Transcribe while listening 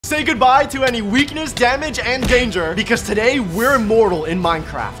say goodbye to any weakness, damage, and danger, because today we're immortal in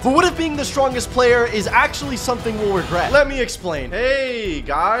Minecraft. But what if being the strongest player is actually something we'll regret? Let me explain. Hey,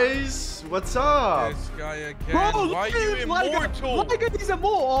 guys. What's up? This guy again. Bro, why are you immortal? Look at he's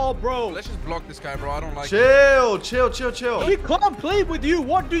immortal. Oh, bro. Let's just block this guy, bro. I don't like Chill. We can't play with you.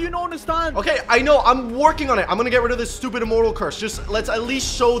 What do you not understand? Okay, I know. I'm working on it. I'm gonna get rid of this stupid immortal curse. Just let's at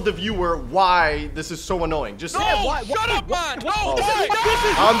least show the viewer why this is so annoying. Just No, shut up, man. No,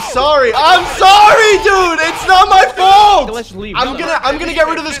 I'm sorry, dude. It's not my fault. Let's leave. I'm gonna get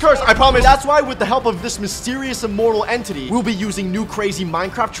rid of this curse. I promise. That's why, with the help of this mysterious immortal entity, we'll be using new crazy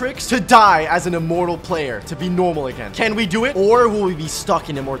Minecraft tricks to die as an immortal player, to be normal again. Can we do it, or will we be stuck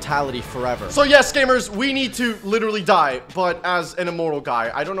in immortality forever? So yes, gamers, we need to literally die, but as an immortal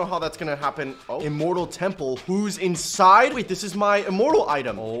guy. I don't know how that's gonna happen. Oh, immortal temple. Who's inside? Wait, this is my immortal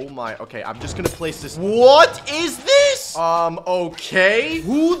item. Oh my. Okay, I'm just gonna place this. What is this? Okay.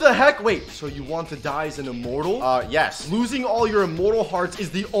 Who the heck? Wait, so you want to die as an immortal? Yes. Losing all your immortal hearts is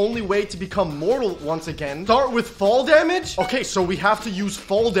the only way to become mortal once again. Start with fall damage? Okay, so we have to use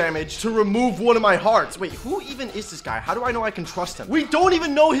fall damage to remove one of my hearts. Wait, who even is this guy? How do I know I can trust him? We don't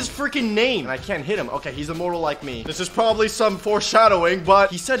even know his freaking name. And I can't hit him. Okay, he's immortal like me. This is probably some foreshadowing,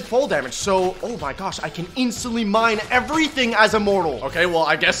 but he said fall damage. So, oh my gosh, I can instantly mine everything as immortal. Okay, well,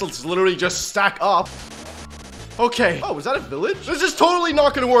 I guess let's literally just stack up. Okay. Oh, is that a village? This is totally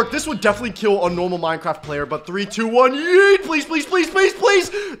not gonna work. This would definitely kill a normal Minecraft player, but 3, 2, 1, yeet! Please, please, please, please,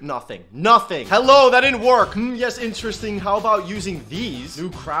 please! Nothing. Hello, that didn't work. Yes, interesting. How about using these? New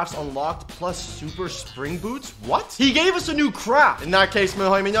crafts unlocked plus super spring boots? What? He gave us a new craft. In that case,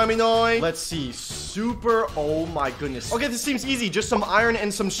 let's see. Super, oh my goodness. Okay, this seems easy. Just some iron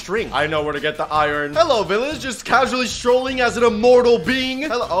and some string. I know where to get the iron. Hello, village. Just casually strolling as an immortal being.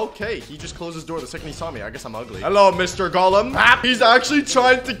 Hello. Okay, he just closed his door the second he saw me. I guess I'm ugly. Hello, Mr. Golem. He's actually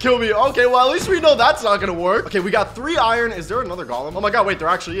trying to kill me. Okay, well, at least we know that's not gonna work. Okay, we got 3 iron. Is there another golem? Oh my god, wait, there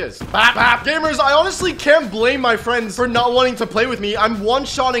actually is. Gamers, I honestly can't blame my friends for not wanting to play with me. I'm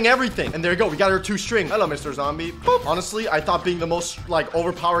one-shotting everything. And there you go. We got our 2 string. Hello, Mr. Zombie. Boop. Honestly, I thought being the most, like,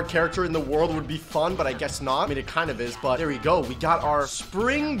 overpowered character in the world would be fun, but I guess not. I mean, it kind of is, but there we go. We got our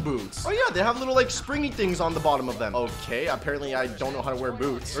spring boots. Oh, yeah, they have little, like, springy things on the bottom of them. Okay, apparently I don't know how to wear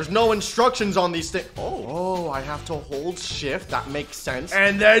boots. There's no instructions on these things. Oh, I have to hold shift. That makes sense.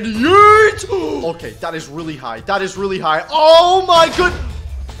 And then yeet! Okay, that is really high. Oh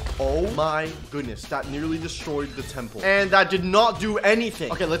my goodness, that nearly destroyed the temple. And that did not do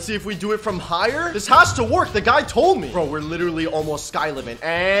anything. Okay, let's see if we do it from higher. This has to work. The guy told me. Bro, we're literally almost sky limit.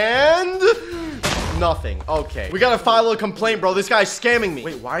 And nothing. Okay, we gotta file a complaint, bro. This guy's scamming me.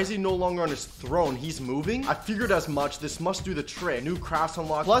 Wait, why is he no longer on his throne? He's moving? I figured as much. This must do the trick. New crafts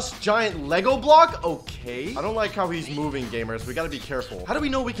unlocked plus giant Lego block. Okay, I don't like how he's moving, gamers. We gotta be careful. How do we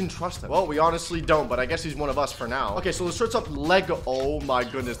know we can trust him? Well, we honestly don't, but I guess he's one of us for now. Okay, so let's search up Lego. Oh my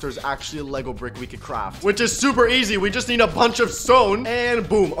goodness, there's actually a Lego brick we could craft, which is super easy. We just need a bunch of stone and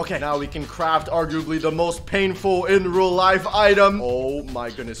boom. Okay, now we can craft arguably the most painful in real life item. Oh my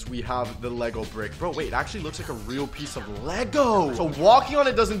goodness, we have the Lego brick. Bro, wait, it actually looks like a real piece of Lego. So walking on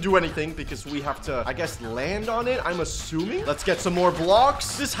it doesn't do anything because we have to, I guess, land on it, I'm assuming. Let's get some more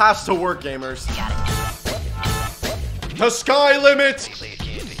blocks. This has to work, gamers. The sky limit.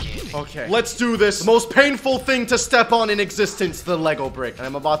 Okay, let's do this. The most painful thing to step on in existence, the Lego brick. And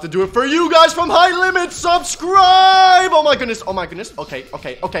I'm about to do it for you guys from High Limit. Subscribe. Oh my goodness. Okay.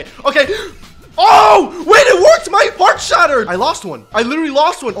 Oh, wait, it worked. My heart shattered. I lost one. I literally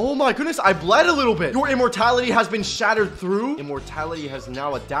lost one. Oh my goodness, I bled a little bit. Your immortality has been shattered through. Immortality has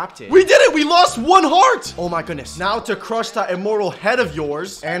now adapted. We did it. We lost 1 heart. Oh my goodness. Now to crush that immortal head of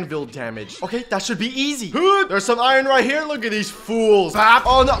yours. Anvil damage. Okay, that should be easy. There's some iron right here. Look at these fools.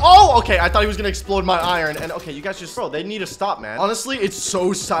 Oh no. Oh, okay. I thought he was gonna explode my iron. And okay, you guys just, bro, they need to stop, man. Honestly, it's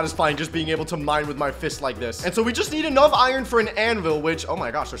so satisfying just being able to mine with my fist like this. And so we just need enough iron for an anvil, which, oh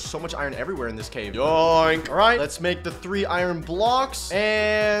my gosh, there's so much iron everywhere in this cave. Yoink. All right, let's make the 3 iron blocks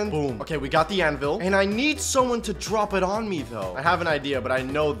and boom. Okay, we got the anvil and I need someone to drop it on me though. I have an idea, but I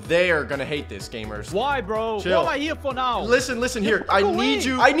know they're gonna hate this, gamers. Why, bro? Chill. What am I here for now? Listen here. I need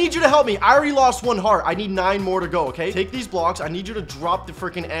you to help me. I already lost 1 heart. I need 9 more to go, okay? Take these blocks. I need you to drop the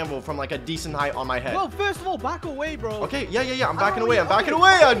freaking anvil from like a decent height on my head. Well, first of all, back away, bro. Okay, yeah. I'm backing away.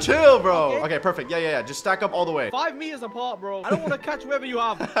 I'm chill, bro. Okay, perfect. Yeah. Just stack up all the way. 5 meters apart, bro. I don't want to catch whoever you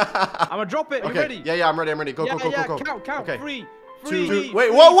have. I'm gonna drop it. Are you ready? Yeah, I'm ready. Go. Yeah. Go. Count. Okay. 3, 2.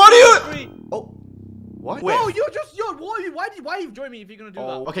 Wait, what are you? 3. Oh. What? Bro, why you join me if you're gonna do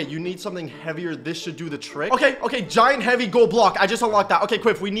that? Okay, you need something heavier. This should do the trick. Okay, giant heavy gold block. I just unlocked that. Okay,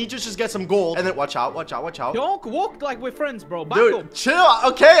 Quiff, we need to just get some gold. And then watch out. Don't walk like we're friends, bro. Back Dude, up. chill.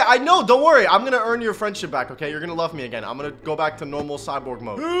 Okay, I know. Don't worry. I'm gonna earn your friendship back, okay? You're gonna love me again. I'm gonna go back to normal cyborg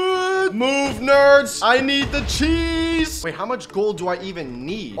mode. Move, nerds. I need the cheese. Wait, how much gold do I even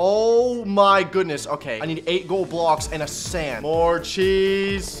need? Oh my goodness. Okay, I need 8 gold blocks and a sand. More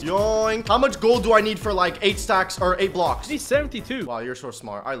cheese. Yoink. How much gold do I need for like 8 stacks or 8 blocks? I need 72. Wow, you're so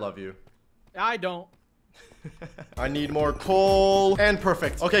smart. I love you. I don't. I need more coal. And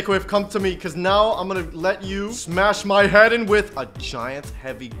perfect. Okay, Quiff, come to me, because now I'm going to let you smash my head in with a giant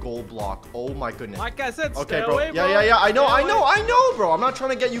heavy gold block. Oh, my goodness. Like I said, okay, stay bro. away, bro. Yeah. I know, bro. I'm not trying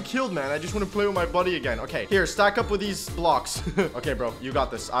to get you killed, man. I just want to play with my buddy again. Okay, here, stack up with these blocks. Okay, bro, you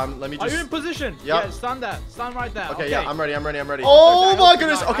got this. Let me just... Are you in position? Yep. Yeah, stand there. Stand right there. Okay, yeah, I'm ready. Oh, my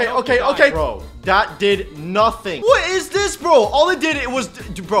goodness. Okay. Bro, that did nothing. What is this, bro? All it did,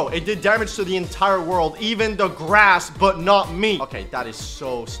 it did damage to the entire world, even the grass, but not me. Okay, that is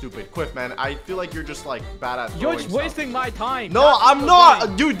so stupid. Quiff, man, I feel like you're just like bad at You're just wasting my time. No, I'm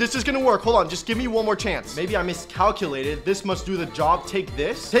not. Dude, this is gonna work. Hold on, just give me one more chance. Maybe I miscalculated. This must do the job. Take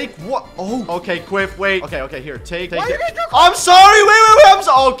this. Take what? Oh, okay, Quiff, wait. Okay, here, take I'm sorry. Wait. I'm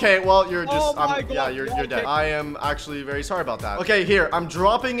so okay, well, you're just yeah, you're dead. I am actually very sorry about that. Okay, here, I'm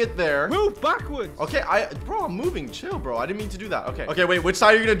dropping it there. Move backwards. Okay, bro, I'm moving. Chill, bro. I didn't mean to do that. Okay, wait, which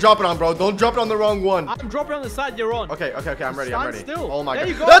side are you gonna drop it on, bro? Don't drop it on the wrong one. I'm dropping on the side you're on. Okay, I'm ready. Stand still. Oh my There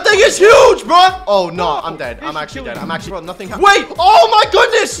god. you go. That thing is huge, bro. Oh no, No, I'm dead. I'm actually dead. Bro, nothing happened. Wait! Wait! Oh my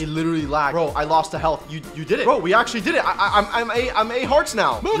goodness! It literally lagged. Bro, I lost the health. You did it. Bro, we actually did it. I'm 8 hearts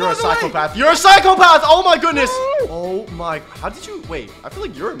now. You're a psychopath. You're a psychopath! Oh my goodness! Oh my, how did you, wait, I feel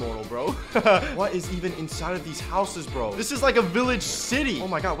like you're immortal, bro. What is even inside of these houses, bro? This is like a village city. Oh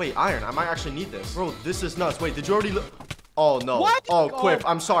my god, wait, iron, I might actually need this. Bro, this is nuts. Wait, did you already look? Oh no. What? Oh, Quiff,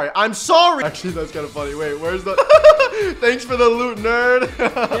 I'm sorry. Actually, that's kind of funny. Wait, where's the... Thanks for the loot, nerd.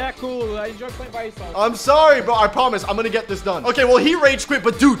 Yeah, cool. I enjoy playing by yourself. I'm sorry, bro. I promise. I'm gonna get this done. Okay, well, he rage quit,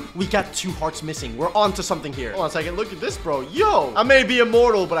 but dude, we got 2 hearts missing. We're on to something here. Hold on a second. Look at this, bro. Yo, I may be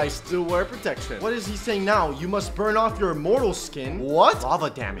immortal, but I still wear protection. What is he saying now? You must burn off your immortal skin. What? Lava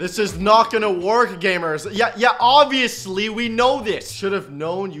damage. This is not gonna work, gamers. Yeah, obviously, we know this. Should have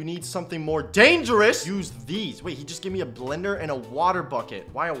known you need something more dangerous. Use these. Wait, he just gave me a blender and a water bucket.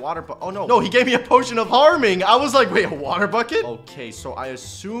 Why a water bucket? Oh, no. No, he gave me a potion of harming. I was like, wait, a water bucket? Okay, so I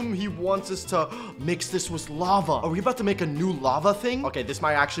assume he wants us to mix this with lava. Are we about to make a new lava thing? Okay, this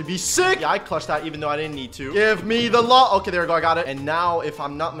might actually be sick. Yeah, I clutched that even though I didn't need to. Give me the lava. Okay, there we go. I got it. And now, if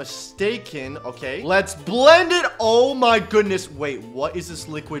I'm not mistaken, okay, let's blend it. Oh my goodness. Wait, what is this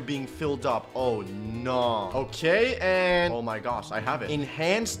liquid being filled up? Oh no. Okay, and oh my gosh, I have it.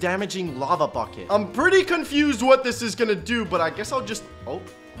 Enhanced damaging lava bucket. I'm pretty confused what this is gonna do, but I guess I'll just, oh.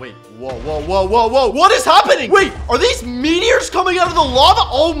 Wait, whoa. What is happening? Wait, are these meteors coming out of the lava?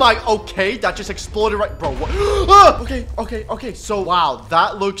 Oh my, okay, that just exploded right, bro, what? Ah, okay, so, wow,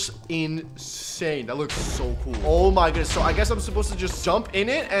 that looks insane. That looks so cool. Oh my goodness, so I guess I'm supposed to just jump in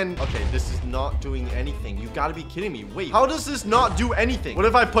it and, okay, this is not doing anything. You gotta be kidding me. Wait, how does this not do anything? What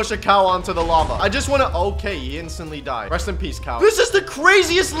if I push a cow onto the lava? I just wanna, okay, he instantly died. Rest in peace, cow. This is the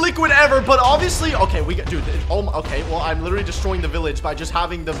craziest liquid ever, but obviously, okay, we got, dude, okay, well, I'm literally destroying the village by just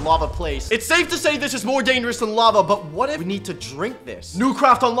having the lava place. It's safe to say this is more dangerous than lava, but what if we need to drink this? New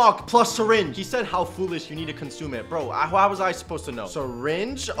craft unlocked plus syringe. He said how foolish you need to consume it. Bro, how was I supposed to know?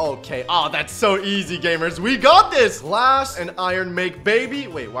 Syringe? Okay. Oh, that's so easy, gamers. We got this. Glass and iron make baby.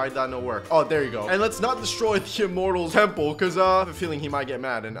 Wait, why did that not work? Oh, there you go. And let's not destroy the immortal temple, because I have a feeling he might get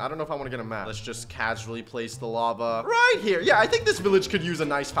mad, and I don't know if I want to get him mad. Let's just casually place the lava right here. Yeah, I think this village could use a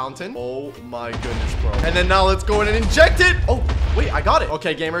nice fountain. Oh my goodness, bro. And then now let's go in and inject it. Oh, wait, I got it.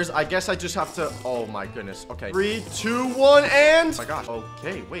 Okay, gamers, I guess I just have to, oh my goodness. Okay, 3, 2, 1, and, oh my gosh.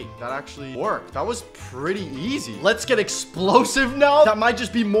 Okay, wait, that actually worked. That was pretty easy. Let's get explosive now. That might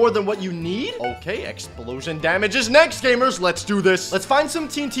just be more than what you need. Okay, explosion damage is next, gamers. Let's do this. Let's find some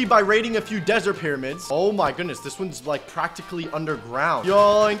TNT by raiding a few desert pyramids. Oh my goodness, this one's like practically underground.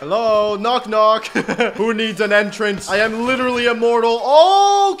 Yoink. Hello, knock knock. Who needs an entrance? I am literally immortal.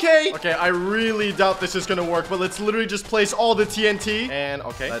 Okay, I really doubt this is gonna work, but let's literally just place all the TNT and,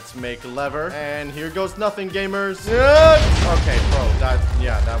 okay, let's make lever, and here goes nothing, gamers. Okay, bro,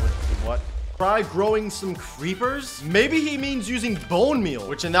 that was what? Try growing some creepers? Maybe he means using bone meal,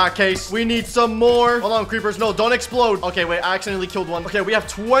 which in that case, we need some more. Hold on, creepers. No, don't explode. Okay, wait, I accidentally killed one. Okay, we have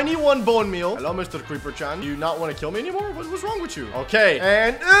 21 bone meal. Hello, Mr. Creeper-chan. Do you not want to kill me anymore? What's wrong with you? Okay,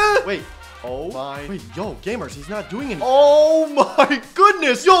 and, wait. Oh my. Wait, yo, gamers, he's not doing anything. Oh my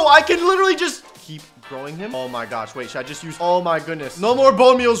goodness. Yo, I can literally just keep destroying him. Oh my gosh. Wait, should I just use... Oh my goodness. No more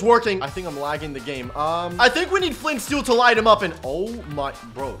bone meals working. I think I'm lagging the game. I think we need flint and steel to light him up and... Oh my...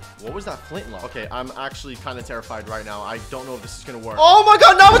 Bro, what was that flint lock? Okay, I'm actually kind of terrified right now. I don't know if this is gonna work. Oh my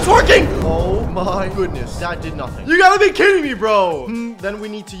god, now it's working! Oh my goodness. That did nothing. You gotta be kidding me, bro. Then we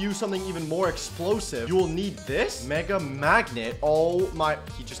need to use something even more explosive. You will need this mega magnet. Oh my...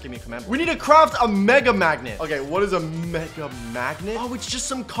 He just gave me a command. We need to craft a mega magnet. Okay, what is a mega magnet? Oh, it's just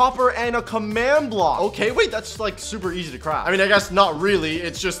some copper and a command block. Okay, wait, that's like super easy to craft. I mean, I guess not really.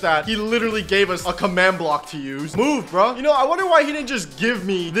 It's just that he literally gave us a command block to use. Move, bro. You know, I wonder why he didn't just give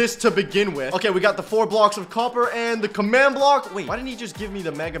me this to begin with. Okay, we got the 4 blocks of copper and the command block. Wait, why didn't he just give me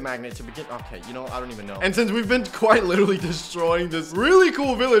the mega magnet to begin? Okay, you know, I don't even know. And since we've been quite literally destroying this really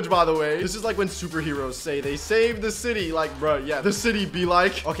cool village, by the way, this is like when superheroes say they saved the city. Like, bro, yeah, the city be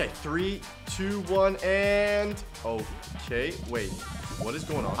like, okay, 3, 2, 1, and okay, wait. What is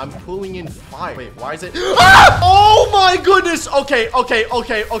going on? I'm pulling in fire. Wait, why is it? Ah! Oh my goodness. Okay.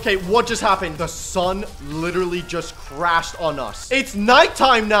 What just happened? The sun literally just crashed on us. It's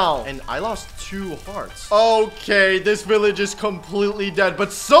nighttime now. And I lost 2 hearts. Okay, this village is completely dead,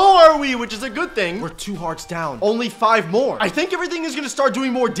 but so are we, which is a good thing. We're 2 hearts down. Only 5 more. I think everything is going to start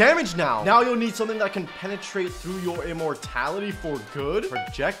doing more damage now. Now you'll need something that can penetrate through your immortality for good.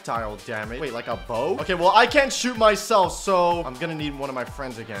 Projectile damage. Wait, like a bow? Okay, well, I can't shoot myself, so I'm going to need one of my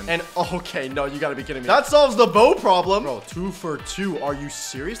friends again. And okay, no, you gotta be kidding me. That solves the bow problem. Bro, 2 for 2. Are you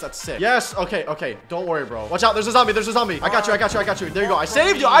serious? That's sick. Yes. Okay. Don't worry, bro. Watch out. There's a zombie. I got you. There you go. I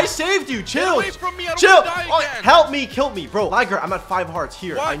saved you. Chill. Get away from me. I don't Chill. wanna die Oh, again. help me. Kill me, bro. Liger, I'm at 5 hearts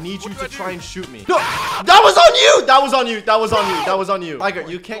here. What? I need you What to do I try do? and shoot me. No, that was on you. Liger,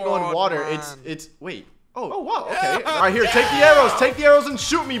 you can't go in God, water. man. It's wait. Oh, wow, okay. All right, here, take the arrows and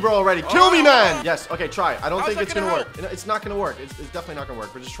shoot me, bro, already. Kill me, man. Yes, okay, try. I don't How's think that it's gonna gonna work. It's not gonna work. It's definitely not gonna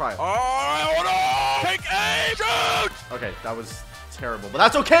work, but just try it. All right, hold on. Take aim. Shoot. Okay, that was terrible, but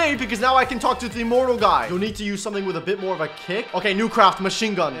that's okay because now I can talk to the immortal guy. You'll need to use something with a bit more of a kick. Okay, new craft,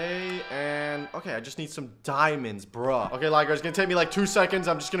 machine gun. Okay, and okay, I just need some diamonds, bruh. Okay, Liger, it's gonna take me like 2 seconds.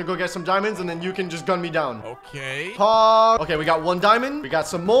 I'm just gonna go get some diamonds and then you can just gun me down. Okay. Pog. Okay, we got 1 diamond. We got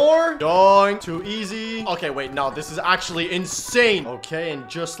some more. Doing. Too easy. Okay, wait, no, this is actually insane. Okay, and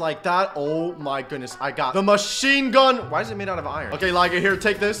just like that, oh my goodness, I got the machine gun. Why is it made out of iron? Okay, Liger, here,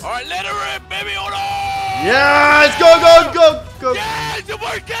 take this. All right, let her rip, baby. Hold on. Yes, go. Yeah, it's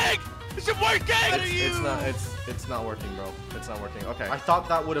working. It's not working, bro. It's not working. Okay. I thought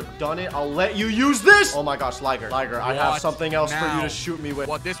that would have done it. I'll let you use this. Oh my gosh, Liger, I have What something else for you now? to shoot me with.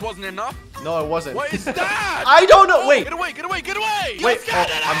 What? This wasn't enough? No, it wasn't. What is that? I don't know. Wait. Get away. Wait. Oh,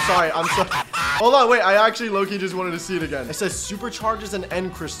 I'm sorry. Hold on. Wait. I actually low-key just wanted to see it again. It says supercharges an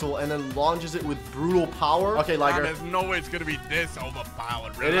end crystal and then launches it with brutal power. Okay, Liger. There's no way it's gonna be this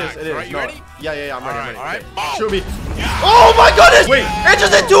overpowered. It is. All right, you No. ready? Yeah, I'm ready. All right. Okay. Shoot me. Oh my goodness! Wait, it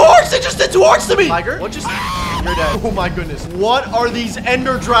just did 2 hearts! It just did 2 hearts to me! Liger, what just... You're dead. Oh my goodness. What are these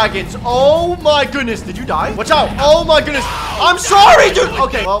ender dragons? Oh my goodness. Did you die? Watch out. Oh my goodness. I'm sorry, dude.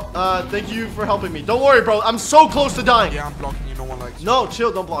 Okay, well, thank you for helping me. Don't worry, bro. I'm so close to dying. Yeah, I'm blocking you. No one likes you. No,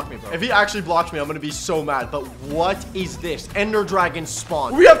 chill. Don't block me, bro. If he actually blocks me, I'm gonna be so mad. But what is this? Ender dragon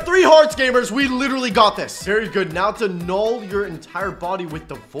spawn. We have 3 hearts, gamers. We literally got this. Very good. Now to null your entire body with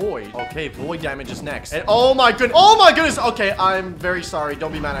the void. Okay, void damage is next. And oh my goodness. Okay, I'm very sorry.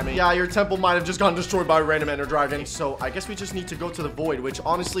 Don't be mad at me. Yeah, your temple might have just gotten destroyed by a random ender dragon. So I guess we just need to go to the void, which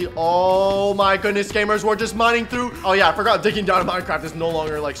honestly, oh my goodness, gamers, we're just mining through. Oh yeah, I forgot digging down in Minecraft is no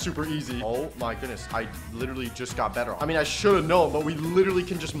longer like super easy. Oh my goodness, I literally just got better. I mean, I should have known, but we literally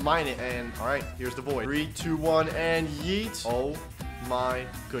can just mine it. And all right, here's the void. 3, 2, 1, and yeet. Oh my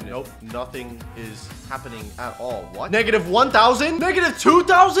goodness. Nope, nothing is happening at all. What? Negative 1,000? Negative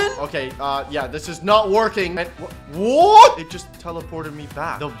 2,000? Okay, yeah, this is not working. And what? It just teleported me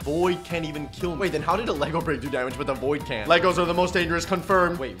back. The void can't even kill me. Wait, then how did a Lego brick do damage, but the void can't? Legos are the most dangerous,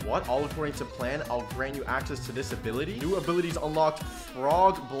 confirmed. Wait, what? All according to plan, I'll grant you access to this ability. New abilities unlocked.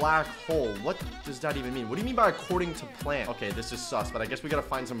 Frog black hole. What does that even mean? What do you mean by according to plan? Okay, this is sus, but I guess we gotta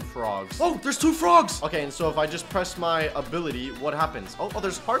find some frogs. Oh, there's 2 frogs. Okay, and so if I just press my ability, what happens? Oh,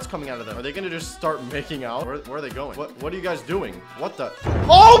 there's hearts coming out of them. Are they gonna just start making out? Where are they going? What are you guys doing? What the?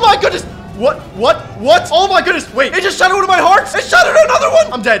 Oh my goodness! What? Oh my goodness! Wait, it just shot one of my hearts! It shot another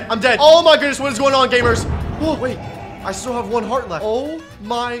one! I'm dead. Oh my goodness, what is going on, gamers? Oh, wait. I still have 1 heart left. Oh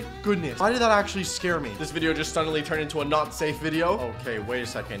my goodness. Why did that actually scare me? This video just suddenly turned into a not safe video. Okay, wait a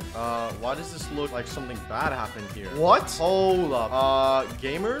second. Why does this look like something bad happened here? What? Hold up.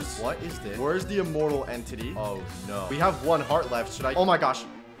 Gamers? What is this? Where's the immortal entity? Oh no. We have 1 heart left. Should I? Oh my gosh.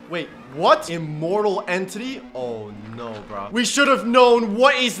 Wait, what? Immortal entity? Oh no, bro. We should have known.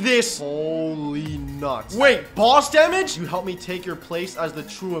 What is this? Holy nuts. Wait, boss damage? You help me take your place as the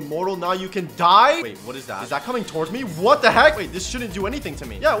true immortal. Now you can die? Wait, what is that? Is that coming towards me? What the heck? Wait, this shouldn't do anything to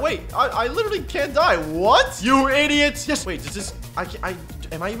me. Yeah, wait, I literally can't die. What? You idiot. Yes, wait, does this,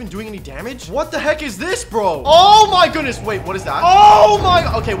 am I even doing any damage? What the heck is this, bro? Oh my goodness. Wait, what is that? Oh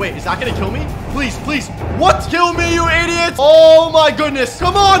my, okay, wait, is that gonna kill me? Please, please. What? Kill me, you idiot. Oh my goodness.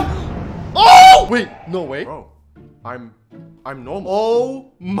 Come on. Oh! Wait, no, wait. Bro, I'm normal.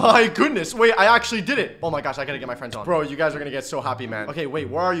 Oh my goodness. Wait, I actually did it. Oh my gosh, I gotta get my friends on. Bro, you guys are gonna get so happy, man. Okay, wait,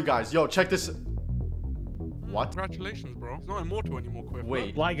 where are you guys? Yo, check this. What? Congratulations, bro. It's not immortal anymore, Quiff.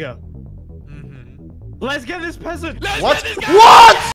 Wait. Liger. Let's get this peasant. What? What?